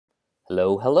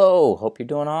Hello, hello! Hope you're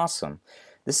doing awesome.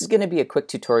 This is going to be a quick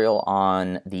tutorial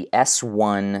on the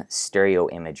S1 Stereo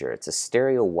Imager. It's a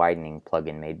stereo widening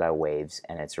plugin made by Waves,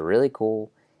 and it's really cool,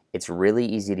 it's really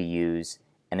easy to use,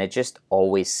 and it just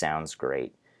always sounds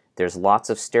great. There's lots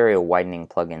of stereo widening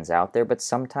plugins out there, but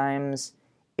sometimes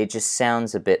it just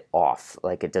sounds a bit off,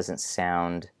 like it doesn't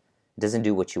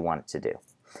do what you want it to do.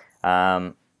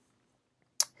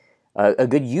 A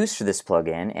good use for this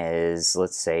plugin is,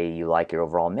 let's say you like your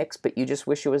overall mix, but you just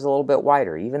wish it was a little bit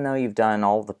wider. Even though you've done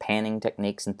all the panning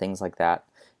techniques and things like that,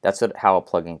 that's how a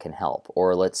plugin can help.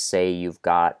 Or let's say you've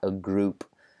got a group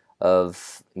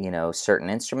of certain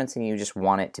instruments and you just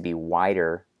want it to be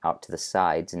wider out to the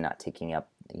sides and not taking up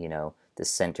the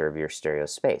center of your stereo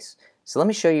space. So let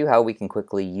me show you how we can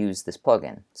quickly use this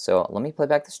plugin. So let me play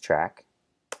back this track.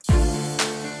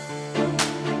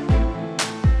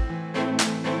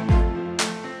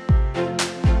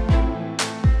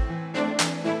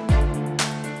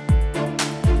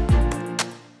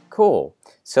 Cool.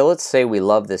 So let's say we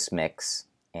love this mix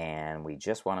and we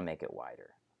just want to make it wider.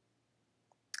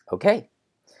 Okay.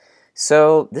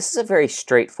 So this is a very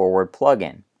straightforward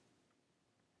plugin.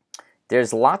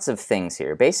 There's lots of things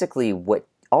here. Basically,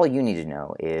 all you need to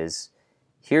know is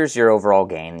here's your overall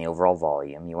gain, the overall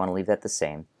volume. You want to leave that the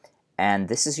same. And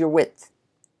this is your width.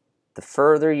 The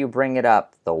further you bring it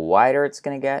up, the wider it's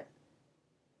going to get.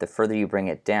 The further you bring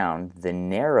it down, the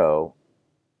narrower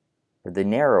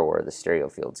the stereo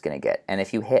field is going to get. And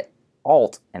if you hit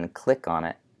Alt and click on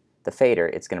it, the fader,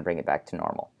 it's going to bring it back to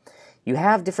normal. You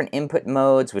have different input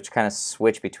modes which kind of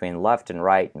switch between left and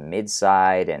right and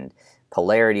mid-side and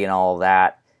polarity and all of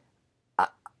that.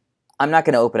 I'm not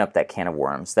going to open up that can of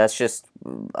worms. That's just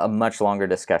a much longer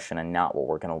discussion and not what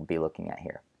we're going to be looking at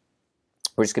here.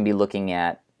 We're just going to be looking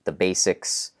at the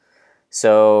basics.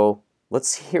 So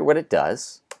let's hear what it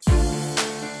does.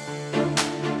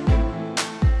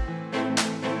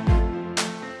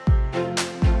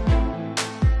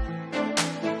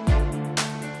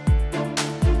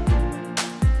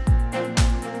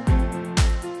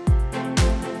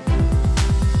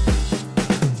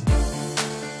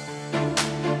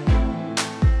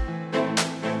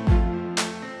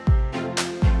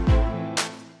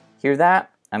 Hear that?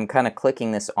 I'm kind of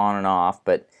clicking this on and off,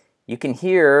 but you can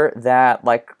hear that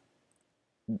like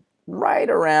right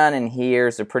around in here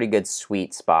is a pretty good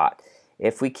sweet spot.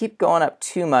 If we keep going up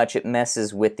too much, it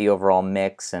messes with the overall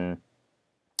mix and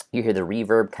you hear the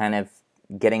reverb kind of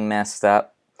getting messed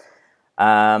up.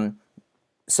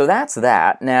 So that's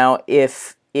that. Now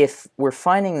if we're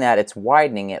finding that it's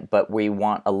widening it, but we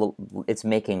want it's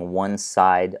making one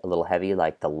side a little heavy,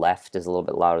 like the left is a little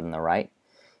bit louder than the right,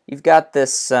 you've got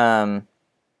this little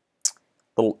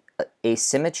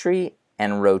asymmetry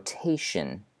and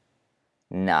rotation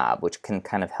knob, which can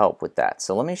kind of help with that.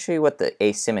 So let me show you what the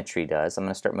asymmetry does. I'm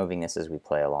going to start moving this as we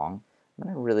play along.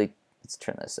 Let's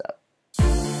turn this up.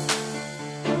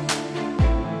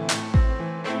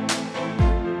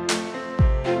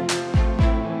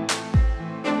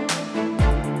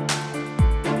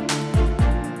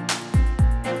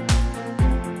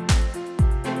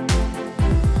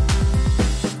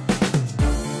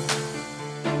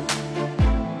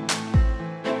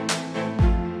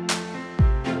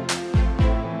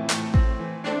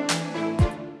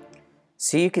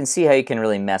 So you can see how you can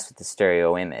really mess with the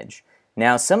stereo image.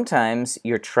 Now sometimes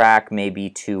your track may be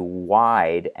too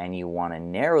wide and you want to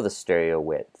narrow the stereo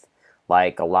width.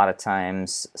 Like a lot of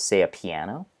times, say a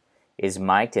piano is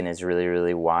mic'd and is really,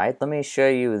 really wide. Let me show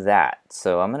you that.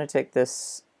 So I'm going to take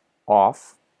this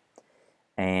off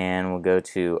and we'll go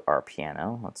to our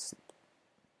piano. Let's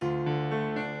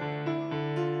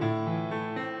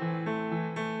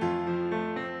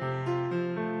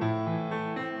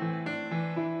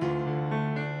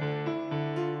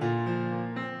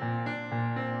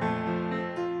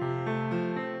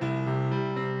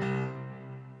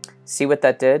see what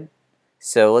that did?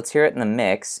 So let's hear it in the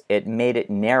mix. It made it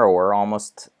narrower,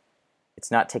 almost, it's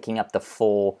not taking up the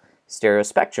full stereo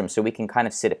spectrum, so we can kind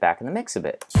of sit it back in the mix a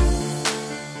bit.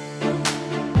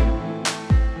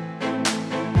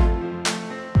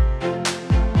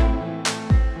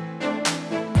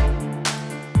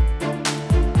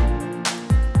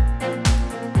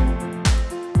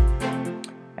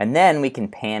 And then we can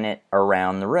pan it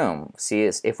around the room. See,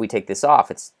 if we take this off,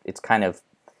 it's kind of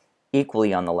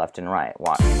equally on the left and right.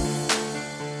 Watch.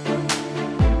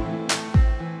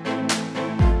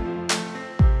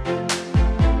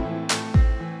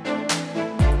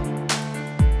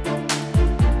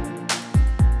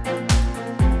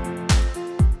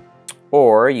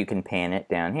 Or you can pan it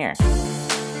down here.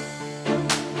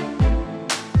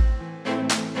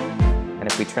 And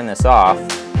if we turn this off,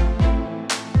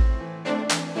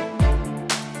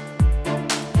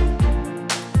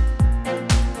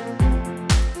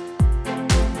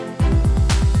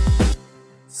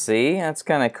 See, that's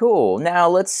kind of cool. Now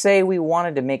let's say we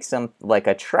wanted to make some, like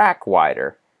a track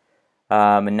wider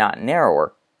and not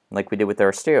narrower, like we did with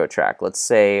our stereo track. Let's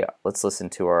listen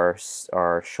to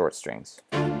our short strings.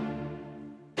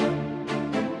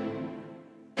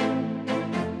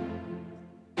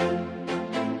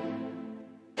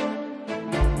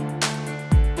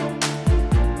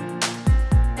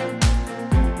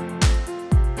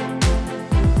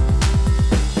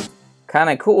 Kind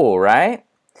of cool, right?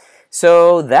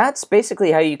 So that's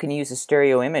basically how you can use a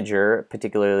stereo imager,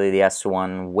 particularly the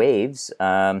S1 waves.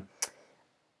 I'll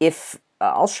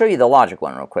show you the logic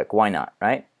one real quick. Why not,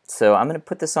 right? So I'm going to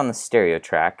put this on the stereo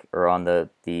track, or on the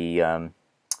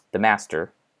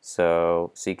master,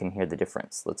 so you can hear the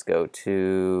difference. We'll go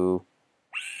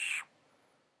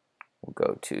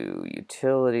to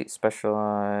utility,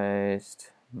 specialized,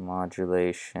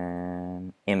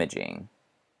 modulation, imaging,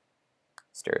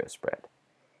 stereo spread.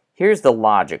 Here's the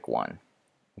logic one,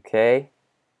 okay?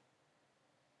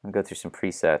 I'll go through some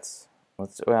presets.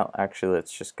 Let's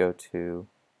just go to,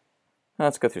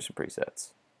 let's go through some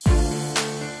presets.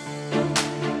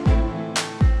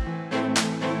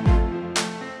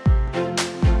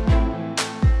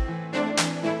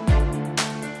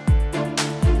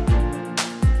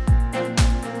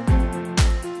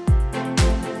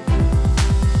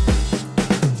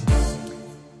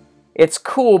 It's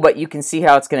cool, but you can see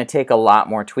how it's going to take a lot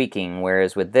more tweaking,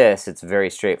 whereas with this, it's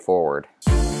very straightforward.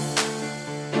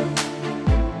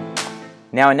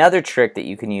 Now, another trick that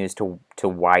you can use to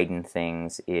widen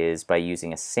things is by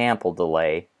using a sample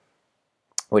delay,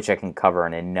 which I can cover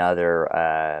in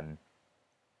another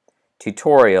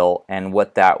tutorial, and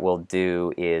what that will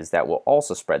do is that will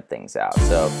also spread things out.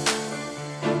 So,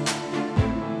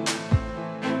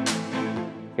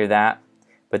 hear that?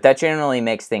 But that generally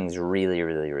makes things really,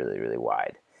 really, really, really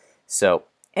wide. So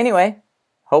anyway,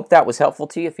 hope that was helpful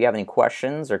to you. If you have any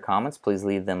questions or comments, please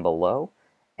leave them below.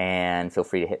 And feel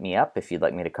free to hit me up if you'd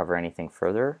like me to cover anything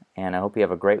further. And I hope you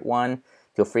have a great one.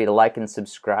 Feel free to like and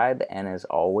subscribe. And as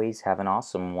always, have an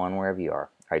awesome one wherever you are.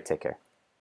 All right, take care.